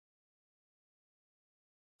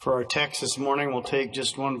For our text this morning, we'll take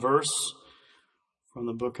just one verse from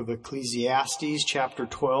the book of Ecclesiastes, chapter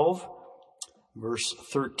 12, verse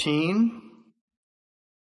 13.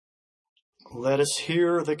 Let us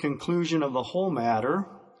hear the conclusion of the whole matter.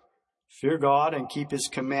 Fear God and keep his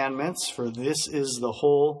commandments, for this is the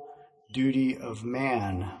whole duty of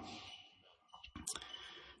man.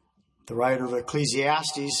 The writer of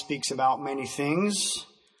Ecclesiastes speaks about many things.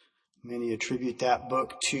 Many attribute that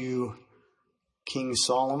book to King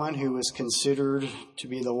Solomon, who was considered to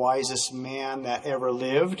be the wisest man that ever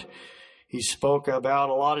lived. He spoke about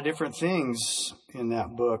a lot of different things in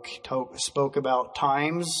that book. He spoke about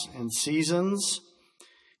times and seasons,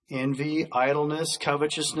 envy, idleness,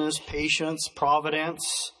 covetousness, patience,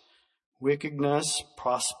 providence, wickedness,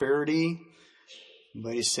 prosperity.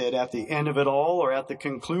 But he said at the end of it all, or at the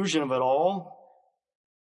conclusion of it all,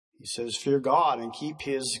 he says, fear God and keep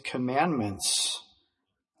his commandments.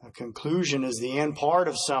 A conclusion is the end part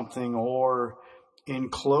of something, or in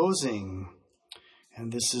closing.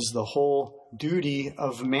 And this is the whole duty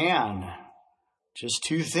of man. Just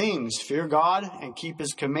two things, fear God and keep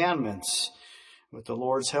his commandments. With the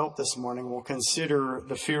Lord's help this morning, we'll consider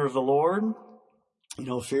the fear of the Lord. You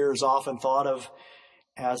know, fear is often thought of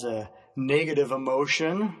as a negative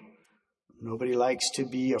emotion. Nobody likes to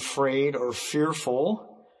be afraid or fearful.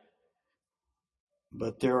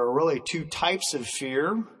 But there are really two types of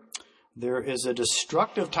fear. There is a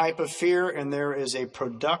destructive type of fear, and there is a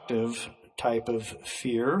productive type of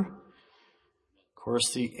fear. Of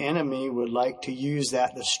course, the enemy would like to use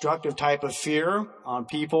that destructive type of fear on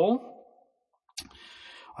people.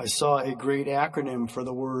 I saw a great acronym for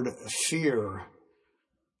the word fear: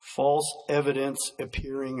 false evidence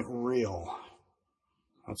appearing real.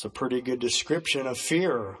 That's a pretty good description of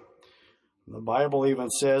fear. The Bible even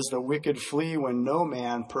says the wicked flee when no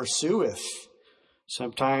man pursueth.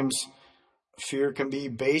 Sometimes fear can be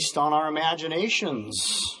based on our imaginations.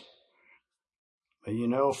 But you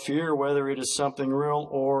know, fear, whether it is something real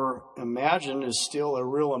or imagined, is still a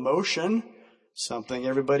real emotion, something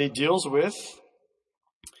everybody deals with.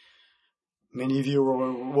 Many of you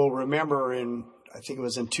will remember I think it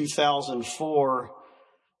was in 2004,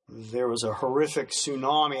 there was a horrific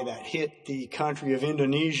tsunami that hit the country of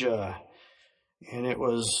Indonesia. And it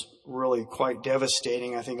was really quite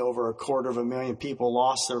devastating. I think over 250,000 people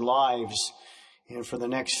lost their lives. And for the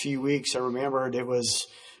next few weeks, I remembered it was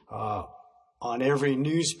on every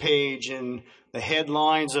news page and the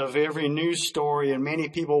headlines of every news story. And many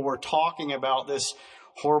people were talking about this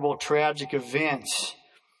horrible, tragic event.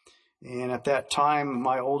 And at that time,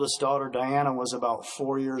 my oldest daughter, Diana, was about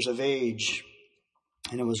 4 years of age.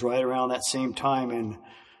 And it was right around that same time. And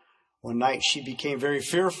one night she became very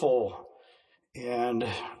fearful. And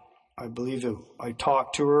I believe that I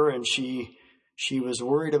talked to her, and she was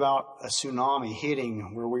worried about a tsunami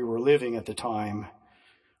hitting where we were living at the time.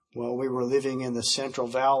 Well, we were living in the Central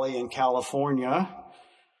Valley in California.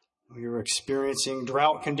 We were experiencing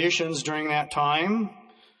drought conditions during that time.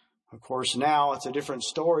 Of course, now it's a different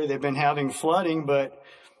story. They've been having flooding, but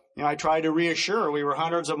I tried to reassure her. We were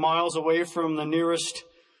hundreds of miles away from the nearest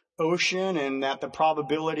ocean, and that the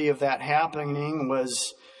probability of that happening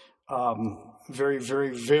was very,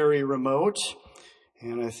 very, very remote.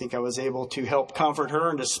 And I think I was able to help comfort her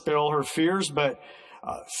and dispel her fears. But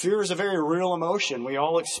fear is a very real emotion. We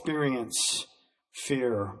all experience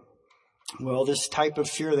fear. Well, this type of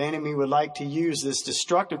fear, the enemy would like to use, this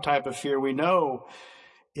destructive type of fear. We know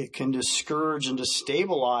it can discourage and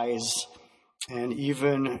destabilize and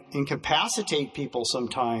even incapacitate people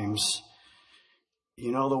sometimes.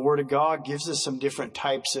 You know, the Word of God gives us some different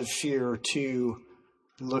types of fear to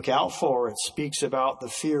look out for. It speaks about the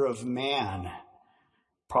fear of man.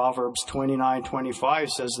 Proverbs 29:25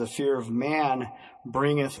 says, the fear of man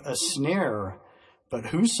bringeth a snare, but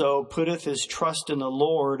whoso putteth his trust in the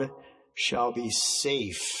Lord shall be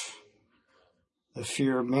safe. The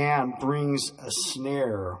fear of man brings a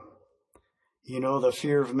snare. You know, the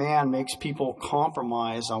fear of man makes people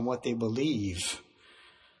compromise on what they believe.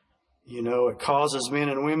 You know, it causes men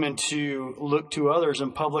and women to look to others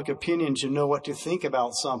in public opinion to know what to think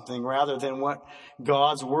about something rather than what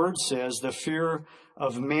God's word says. The fear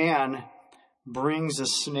of man brings a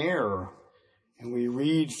snare. And we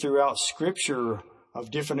read throughout Scripture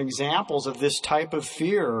of different examples of this type of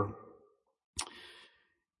fear.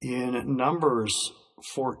 In Numbers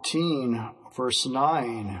 14, verse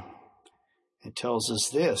 9, it tells us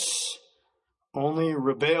this: only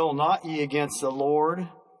rebel not ye against the Lord,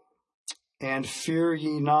 and fear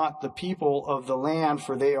ye not the people of the land,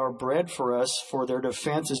 for they are bread for us, for their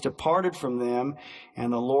defense is departed from them,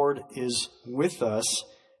 and the Lord is with us.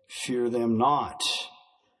 Fear them not.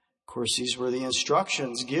 course, these were the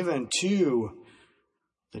instructions given to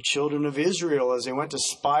the children of Israel as they went to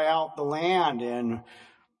spy out the land, and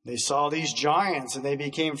they saw these giants and they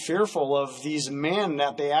became fearful of these men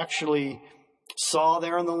that they actually saw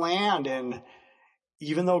there in the land. And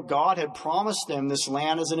even though God had promised them this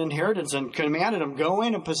land as an inheritance and commanded them, go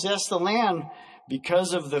in and possess the land,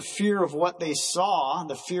 because of the fear of what they saw,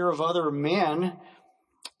 the fear of other men,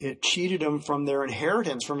 it cheated them from their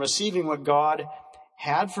inheritance, from receiving what God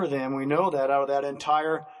had for them. We know that out of that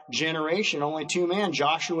entire generation, only 2 men,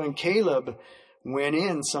 Joshua and Caleb, went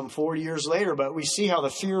in some 40 years later. But we see how the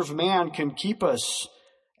fear of man can keep us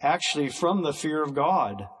actually from the fear of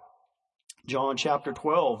God. John chapter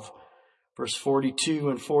 12, verse 42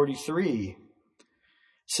 and 43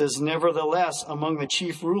 says, nevertheless, among the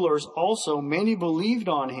chief rulers also many believed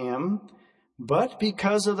on him, but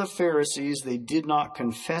because of the Pharisees they did not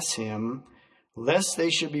confess him, lest they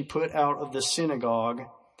should be put out of the synagogue,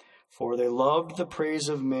 for they loved the praise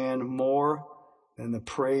of men more than the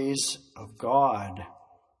praise of God.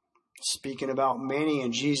 Speaking about many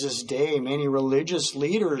in Jesus' day, many religious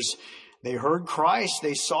leaders, they heard Christ,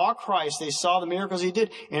 they saw the miracles he did,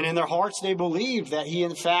 and in their hearts they believed that he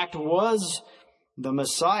in fact was the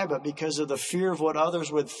Messiah, but because of the fear of what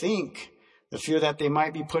others would think, the fear that they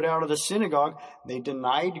might be put out of the synagogue, they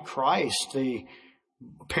denied Christ. They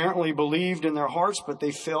apparently believed in their hearts, but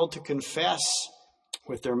they failed to confess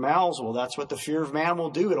with their mouths. Well, that's what the fear of man will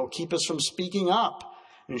do. It'll keep us from speaking up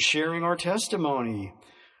and sharing our testimony.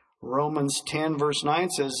 Romans 10 verse 9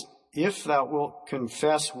 says, if thou wilt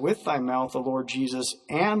confess with thy mouth the Lord Jesus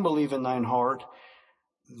and believe in thine heart,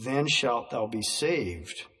 then shalt thou be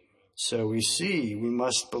saved. So we see we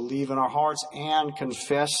must believe in our hearts and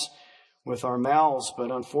confess with our mouths. But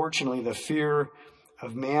unfortunately, the fear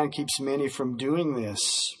of man keeps many from doing this.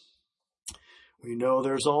 We know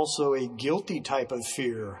there's also a guilty type of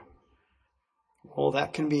fear. Well,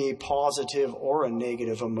 that can be a positive or a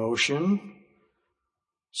negative emotion.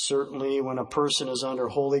 Certainly, when a person is under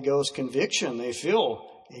Holy Ghost conviction, they feel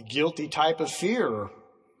a guilty type of fear.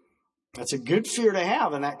 That's a good fear to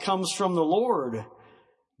have, and that comes from the Lord.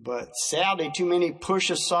 But sadly, too many push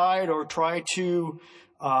aside or try to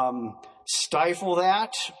stifle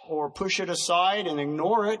that or push it aside and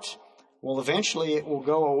ignore it. Well, eventually it will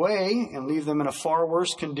go away and leave them in a far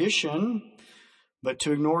worse condition. But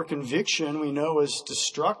to ignore conviction, we know, is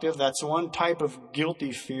destructive. That's one type of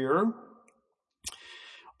guilty fear.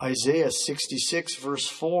 Isaiah 66 verse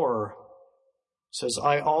 4 says,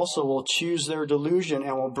 I also will choose their delusion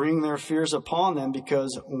and will bring their fears upon them,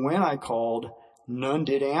 because when I called, none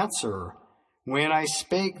did answer. When I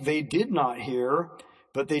spake, they did not hear,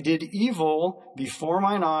 but they did evil before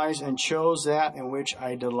mine eyes and chose that in which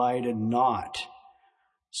I delighted not.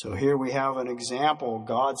 So here we have an example.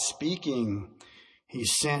 God speaking. He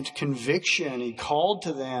sent conviction. He called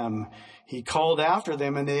to them. He called after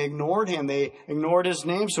them, and they ignored him. They ignored his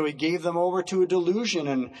name, so he gave them over to a delusion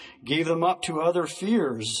and gave them up to other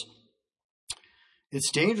fears.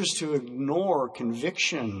 It's dangerous to ignore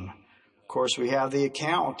conviction. Of course, we have the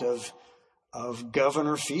account of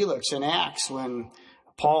Governor Felix in Acts when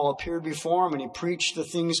Paul appeared before him and he preached the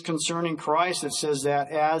things concerning Christ. It says that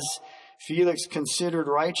as Felix considered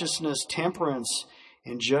righteousness, temperance,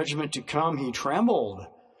 and judgment to come, he trembled.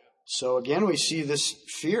 So again, we see this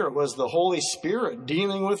fear. It was the Holy Spirit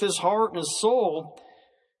dealing with his heart and his soul.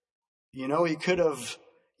 You know, he could have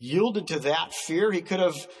yielded to that fear. He could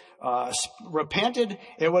have repented.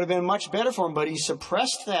 It would have been much better for him, but he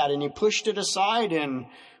suppressed that and he pushed it aside. And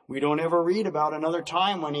we don't ever read about another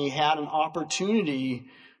time when he had an opportunity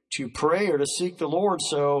to pray or to seek the Lord.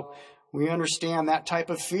 So we understand that type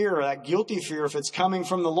of fear, that guilty fear, if it's coming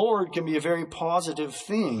from the Lord, can be a very positive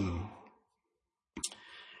thing.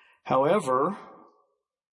 However,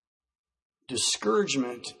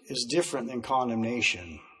 discouragement is different than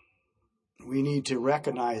condemnation. We need to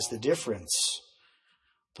recognize the difference.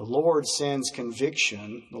 The Lord sends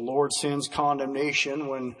conviction. The Lord sends condemnation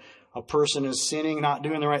when a person is sinning, not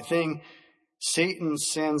doing the right thing. Satan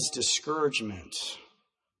sends discouragement.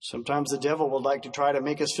 Sometimes the devil would like to try to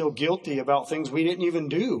make us feel guilty about things we didn't even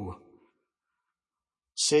do.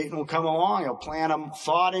 Satan will come along. He'll plant a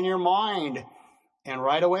thought in your mind, and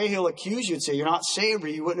right away he'll accuse you and say, you're not saved, or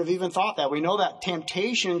you wouldn't have even thought that. We know that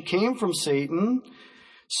temptation came from Satan,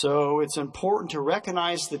 so it's important to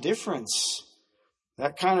recognize the difference.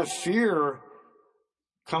 That kind of fear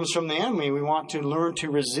comes from the enemy. We want to learn to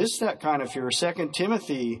resist that kind of fear. 2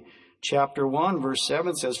 Timothy chapter 1 verse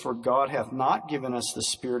 7 says, for God hath not given us the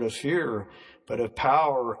spirit of fear, but of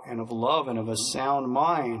power and of love and of a sound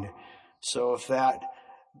mind. So if that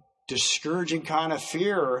discouraging kind of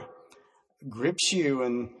fear grips you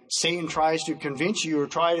and Satan tries to convince you or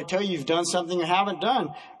try to tell you you've done something you haven't done,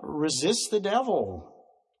 resist the devil.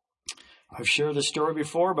 I've shared the story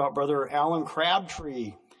before about Brother Alan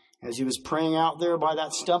Crabtree as he was praying out there by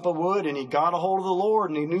that stump of wood, and he got a hold of the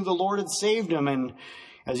Lord and he knew the Lord had saved him. And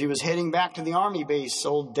as he was heading back to the army base,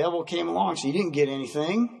 old devil came along, so he didn't get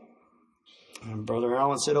anything. And Brother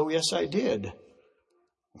Alan said, "Oh, yes, I did."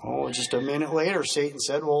 Oh, just a minute later, Satan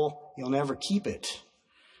said, "Well, you'll never keep it."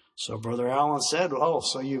 So Brother Alan said, "Oh,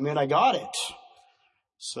 so you admit I got it?"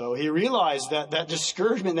 So he realized that that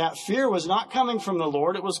discouragement, that fear was not coming from the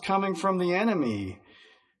Lord, it was coming from the enemy.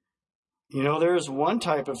 You know, there is one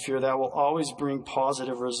type of fear that will always bring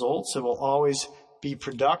positive results. It will always be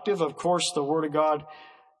productive. Of course, the Word of God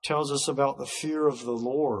tells us about the fear of the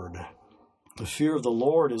Lord. The fear of the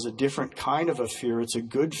Lord is a different kind of a fear. It's a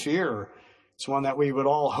good fear. It's one that we would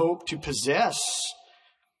all hope to possess.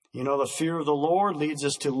 You know, the fear of the Lord leads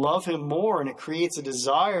us to love Him more, and it creates a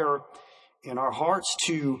desire in our hearts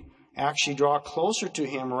to actually draw closer to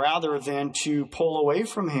Him rather than to pull away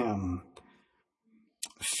from Him.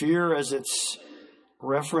 Fear, as it's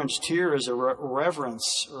referenced here, is a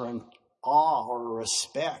reverence or an awe or a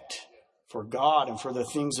respect for God and for the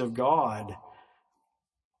things of God.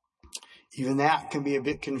 Even that can be a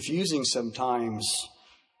bit confusing sometimes.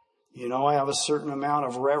 You know, I have a certain amount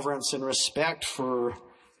of reverence and respect for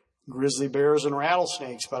grizzly bears and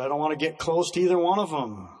rattlesnakes, but I don't want to get close to either one of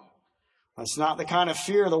them. That's not the kind of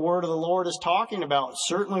fear the Word of the Lord is talking about.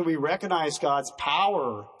 Certainly we recognize God's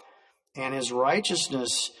power and His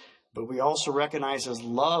righteousness, but we also recognize His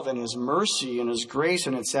love and His mercy and His grace,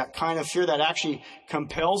 and it's that kind of fear that actually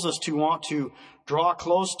compels us to want to draw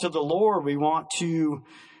close to the Lord. We want to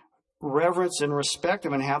reverence and respect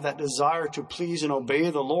Him and have that desire to please and obey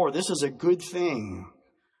the Lord. This is a good thing.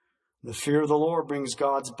 The fear of the Lord brings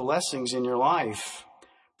God's blessings in your life.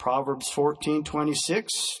 Proverbs 14:26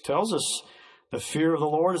 tells us the fear of the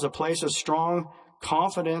Lord is a place of strong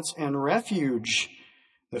confidence and refuge.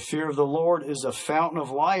 The fear of the Lord is a fountain of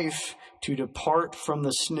life to depart from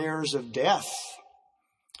the snares of death.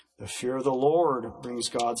 The fear of the Lord brings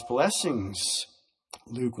God's blessings.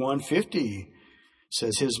 Luke 1:50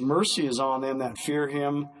 says His mercy is on them that fear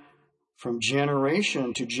Him from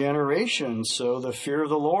generation to generation. So the fear of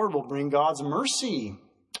the Lord will bring God's mercy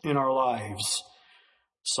in our lives.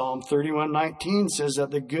 Psalm 31:19 says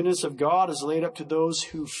that the goodness of God is laid up to those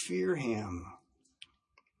who fear Him.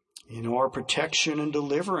 You know, our protection and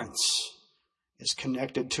deliverance is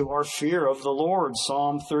connected to our fear of the Lord.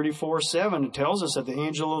 Psalm 34:7 tells us that the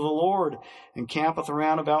angel of the Lord encampeth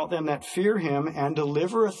around about them that fear Him and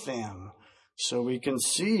delivereth them. So we can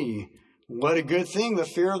see what a good thing the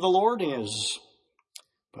fear of the Lord is.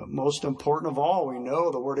 But most important of all, we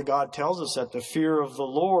know the Word of God tells us that the fear of the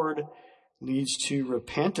Lord leads to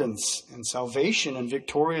repentance and salvation and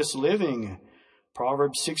victorious living.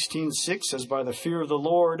 Proverbs 16:6 says, by the fear of the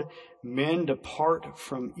Lord, men depart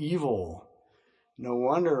from evil. No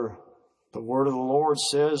wonder the word of the Lord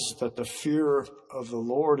says that the fear of the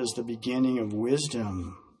Lord is the beginning of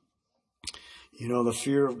wisdom. You know, the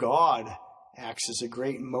fear of God acts as a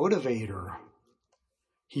great motivator.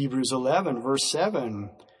 Hebrews 11, verse 7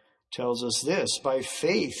 tells us this, by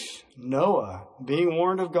faith, Noah, being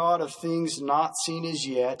warned of God of things not seen as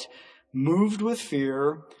yet, moved with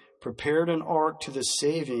fear, prepared an ark to the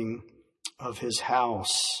saving of his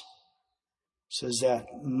house. It says that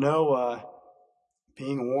Noah,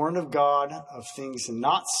 being warned of God of things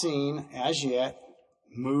not seen as yet,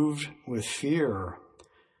 moved with fear.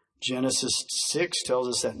 Genesis 6 tells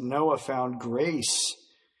us that Noah found grace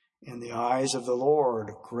in the eyes of the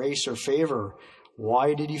Lord, grace or favor.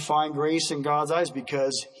 Why did he find grace in God's eyes?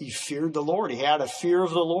 Because he feared the Lord. He had a fear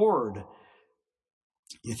of the Lord.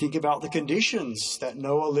 You think about the conditions that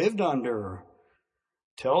Noah lived under.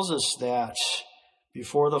 It tells us that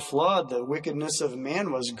before the flood, the wickedness of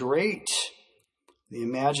man was great. The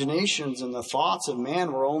imaginations and the thoughts of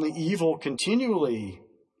man were only evil continually.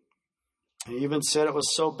 He even said it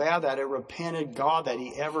was so bad that it repented God that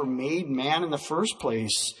he ever made man in the first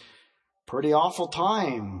place. Pretty awful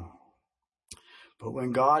time. But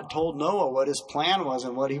when God told Noah what his plan was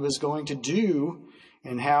and what he was going to do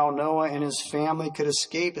and how Noah and his family could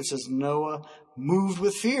escape, it says Noah moved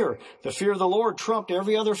with fear. The fear of the Lord trumped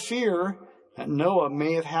every other fear that Noah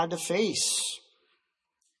may have had to face.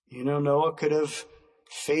 You know, Noah could have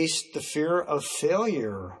faced the fear of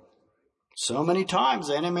failure. So many times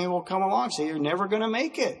the enemy will come along and say, you're never going to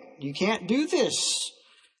make it. You can't do this.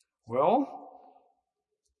 Well,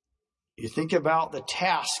 you think about the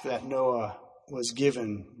task that Noah was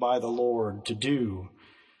given by the Lord to do.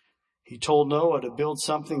 He told Noah to build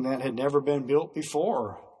something that had never been built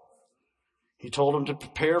before. He told them to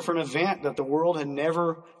prepare for an event that the world had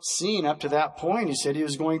never seen up to that point. He said he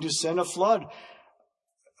was going to send a flood.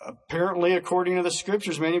 Apparently, according to the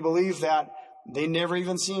scriptures, many believe that they never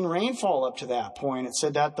even seen rainfall up to that point. It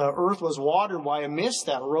said that the earth was watered by a mist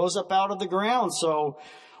that rose up out of the ground. So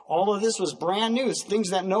all of this was brand new. It's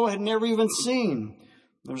things that Noah had never even seen.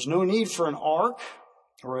 There's no need for an ark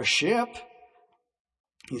or a ship.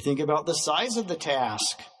 You think about the size of the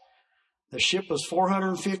task. The ship was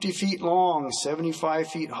 450 feet long, 75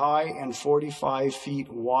 feet high, and 45 feet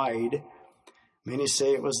wide. Many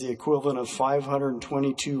say it was the equivalent of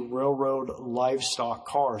 522 railroad livestock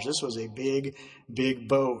cars. This was a big, big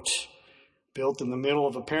boat built in the middle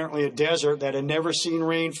of apparently a desert that had never seen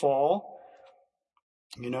rainfall.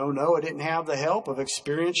 Noah didn't have the help of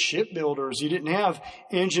experienced shipbuilders. He didn't have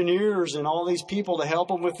engineers and all these people to help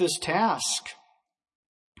him with this task.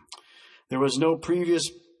 There was no previous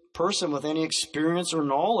person with any experience or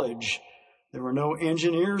knowledge. There were no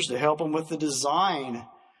engineers to help him with the design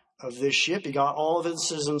of this ship. He got all of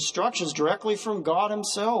his instructions directly from God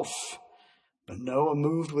himself. But Noah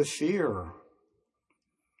moved with fear.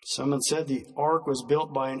 Someone said the ark was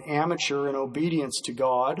built by an amateur in obedience to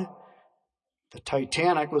God. The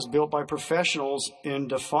Titanic was built by professionals in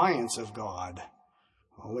defiance of God.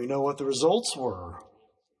 Well, we know what the results were.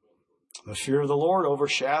 The fear of the Lord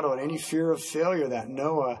overshadowed any fear of failure that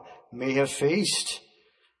Noah may have faced.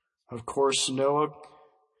 Of course, Noah,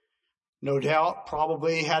 no doubt,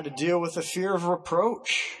 probably had to deal with the fear of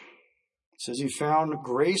reproach. It says he found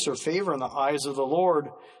grace or favor in the eyes of the Lord,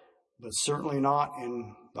 but certainly not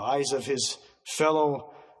in the eyes of his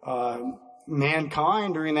fellow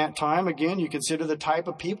mankind during that time. Again, you consider the type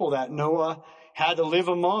of people that Noah had to live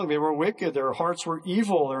among. They were wicked. Their hearts were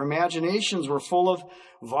evil. Their imaginations were full of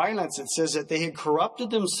violence. It says that they had corrupted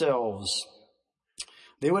themselves.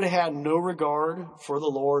 They would have had no regard for the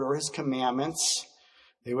Lord or his commandments.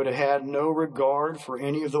 They would have had no regard for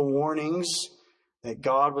any of the warnings that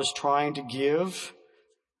God was trying to give.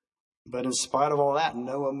 But in spite of all that,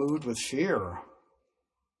 Noah moved with fear.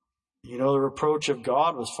 The reproach of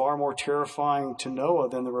God was far more terrifying to Noah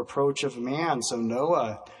than the reproach of man. So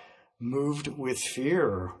Noah moved with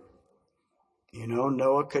fear.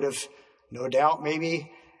 Noah could have, no doubt,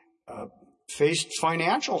 maybe faced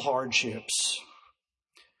financial hardships.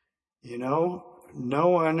 No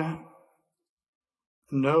one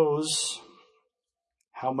knows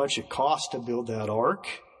how much it cost to build that ark.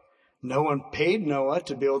 No one paid Noah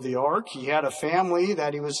to build the ark. He had a family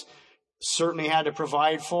that he was certainly had to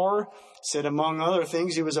provide for. Said, among other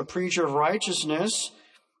things, he was a preacher of righteousness.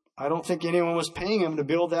 I don't think anyone was paying him to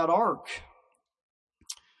build that ark.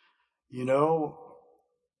 Have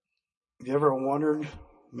you ever wondered,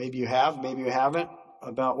 maybe you have, maybe you haven't,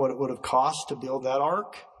 about what it would have cost to build that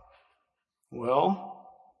ark? Well,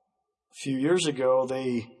 a few years ago,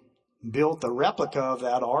 they built the replica of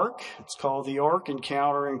that ark. It's called the Ark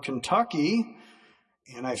Encounter in Kentucky.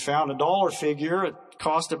 And I found a dollar figure. It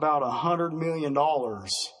cost about $100 million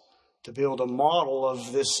to build a model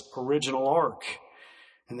of this original ark.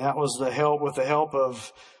 And that was with the help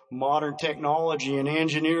of modern technology and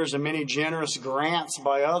engineers and many generous grants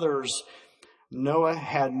by others. Noah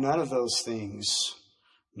had none of those things.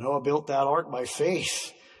 Noah built that ark by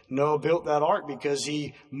faith. Noah built that ark because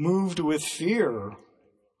he moved with fear.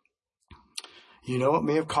 It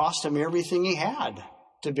may have cost him everything he had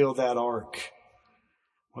to build that ark.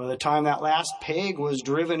 By the time that last peg was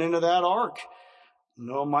driven into that ark,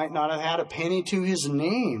 Noah might not have had a penny to his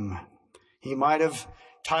name. He might have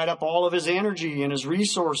tied up all of his energy and his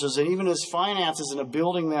resources and even his finances into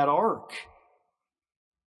building that ark.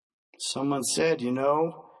 Someone said,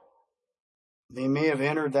 they may have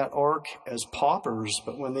entered that ark as paupers,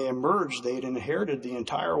 but when they emerged, they'd inherited the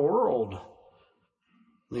entire world.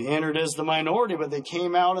 They entered as the minority, but they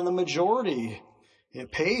came out in the majority.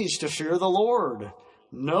 It pays to fear the Lord.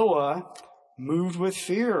 Noah moved with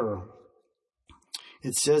fear.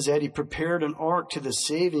 It says that he prepared an ark to the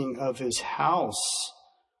saving of his house.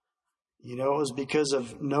 It was because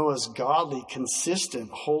of Noah's godly,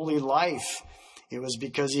 consistent, holy life. It was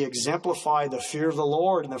because he exemplified the fear of the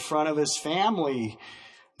Lord in the front of his family,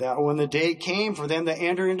 that when the day came for them to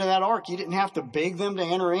enter into that ark, he didn't have to beg them to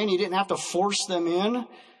enter in. He didn't have to force them in.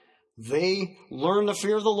 They learned the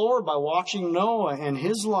fear of the Lord by watching Noah and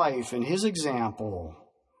his life and his example.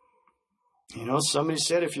 Somebody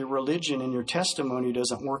said if your religion and your testimony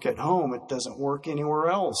doesn't work at home, it doesn't work anywhere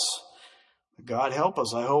else. God help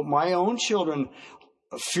us. I hope my own children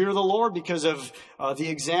fear the Lord because of the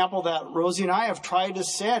example that Rosie and I have tried to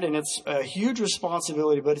set. And it's a huge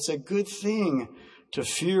responsibility, but it's a good thing to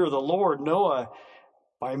fear the Lord. Noah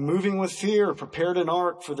by moving with fear, prepared an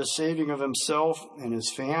ark for the saving of himself and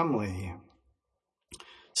his family.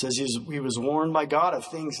 It says he was warned by God of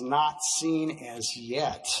things not seen as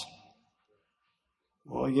yet.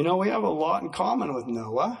 Well, we have a lot in common with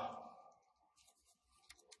Noah.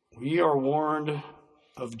 We are warned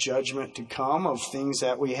of judgment to come, of things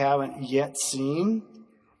that we haven't yet seen.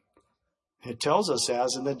 It tells us,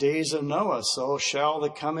 as in the days of Noah, so shall the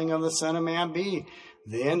coming of the Son of Man be.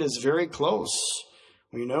 The end is very close.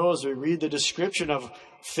 We know as we read the description of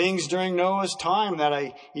things during Noah's time that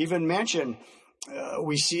I even mentioned,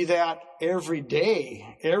 we see that every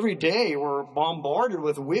day. Every day we're bombarded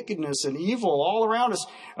with wickedness and evil all around us.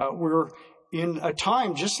 We're in a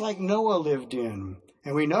time just like Noah lived in.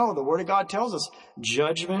 And we know the Word of God tells us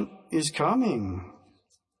judgment is coming.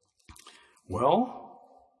 Well,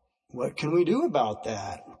 what can we do about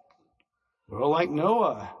that? Well, like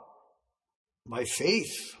Noah, by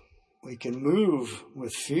faith, we can move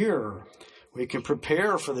with fear. We can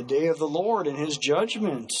prepare for the day of the Lord and his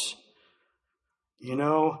judgment.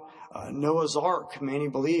 Noah's Ark, many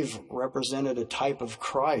believe, represented a type of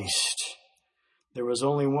Christ. There was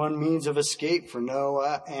only one means of escape for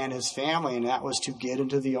Noah and his family, and that was to get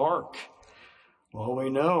into the ark. Well, we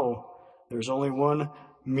know there's only one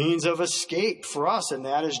means of escape for us, and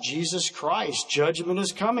that is Jesus Christ. Judgment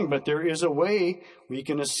is coming, but there is a way we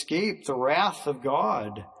can escape the wrath of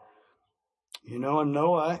God. And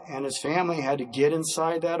Noah and his family had to get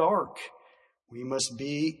inside that ark. We must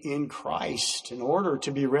be in Christ in order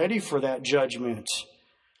to be ready for that judgment.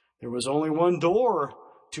 There was only one door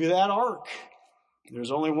to that ark.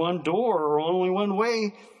 There's only one door or only one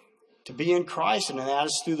way to be in Christ, and that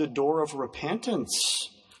is through the door of repentance.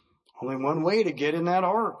 Only one way to get in that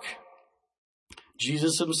ark.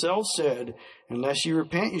 Jesus himself said, unless you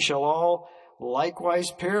repent, you shall all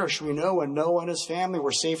likewise perish. We know when Noah and his family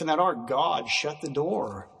were safe in that ark, God shut the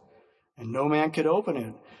door, and no man could open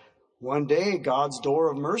it. One day, God's door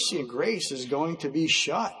of mercy and grace is going to be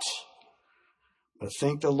shut. But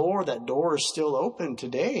thank the Lord, that door is still open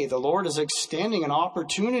today. The Lord is extending an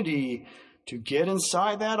opportunity to get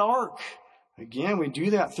inside that ark. Again, we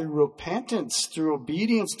do that through repentance, through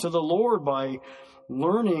obedience to the Lord, by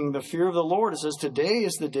learning the fear of the Lord. It says, today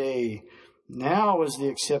is the day. Now is the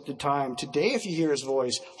accepted time. Today, if you hear his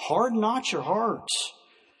voice, harden not your hearts.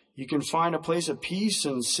 You can find a place of peace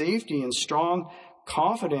and safety and strong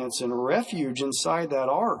confidence and refuge inside that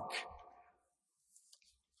ark.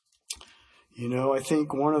 I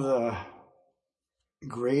think one of the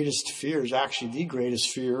greatest fears, actually the greatest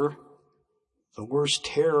fear, the worst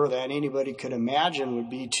terror that anybody could imagine would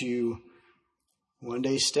be to one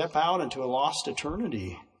day step out into a lost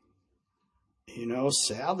eternity.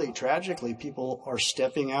 Sadly, tragically, people are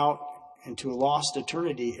stepping out into a lost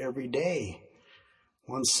eternity every day.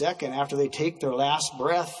 1 second after they take their last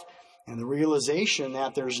breath, and the realization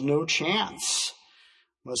that there's no chance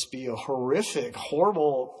must be a horrific,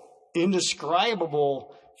 horrible,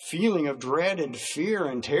 indescribable feeling of dread and fear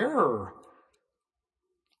and terror.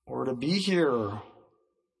 Or to be here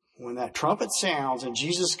when that trumpet sounds and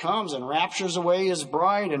Jesus comes and raptures away his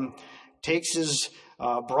bride and takes his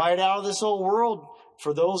bride out of this old world.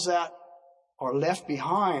 For those that are left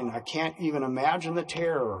behind, I can't even imagine the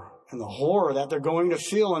terror and the horror that they're going to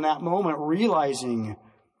feel in that moment, realizing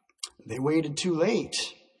they waited too late.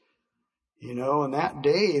 And that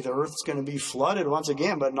day, the earth's going to be flooded once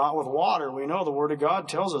again, but not with water. We know the Word of God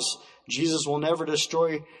tells us Jesus will never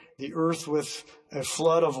destroy the earth with a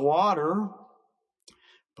flood of water.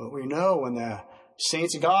 But we know when the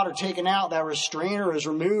saints of God are taken out, that restrainer is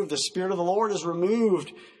removed, the Spirit of the Lord is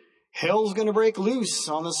removed. Hell's going to break loose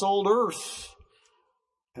on this old earth.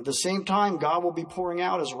 At the same time, God will be pouring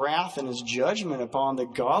out his wrath and his judgment upon the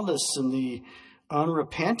godless and the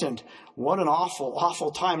unrepentant. What an awful,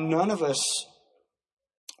 awful time. None of us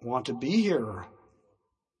want to be here.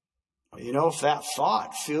 If that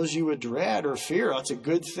thought fills you with dread or fear, that's a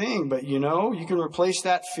good thing. But you can replace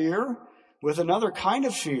that fear with another kind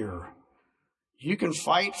of fear. You can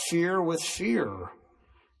fight fear with fear.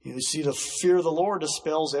 You see, the fear of the Lord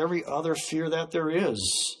dispels every other fear that there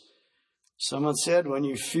is. Someone said, when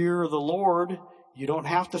you fear the Lord, you don't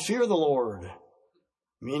have to fear the Lord.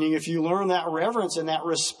 Meaning if you learn that reverence and that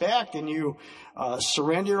respect and you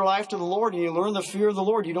surrender your life to the Lord and you learn the fear of the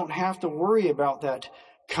Lord, you don't have to worry about that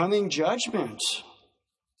coming judgment.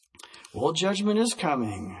 Well, judgment is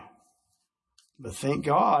coming. But thank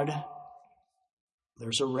God,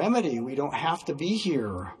 there's a remedy. We don't have to be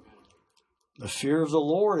here. The fear of the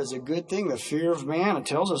Lord is a good thing. The fear of man, it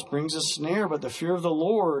tells us, brings a snare. But the fear of the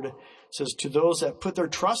Lord says to those that put their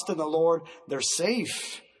trust in the Lord, they're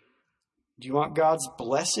safe. Do you want God's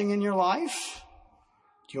blessing in your life?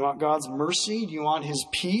 Do you want God's mercy? Do you want his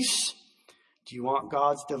peace? Do you want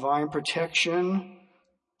God's divine protection?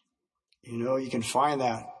 You know, you can find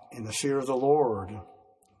that in the fear of the Lord.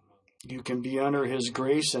 You can be under his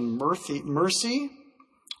grace and mercy,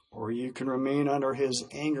 or you can remain under his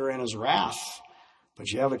anger and his wrath. But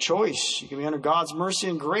you have a choice. You can be under God's mercy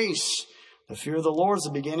and grace. The fear of the Lord is the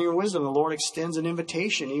beginning of wisdom. The Lord extends an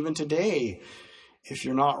invitation even today. If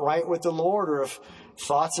you're not right with the Lord, or if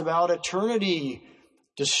thoughts about eternity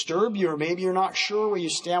disturb you, or maybe you're not sure where you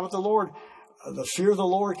stand with the Lord, the fear of the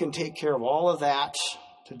Lord can take care of all of that.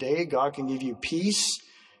 Today, God can give you peace.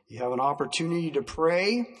 You have an opportunity to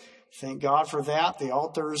pray. Thank God for that. The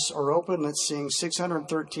altars are open. Let's sing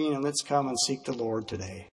 613 and let's come and seek the Lord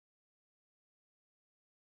today.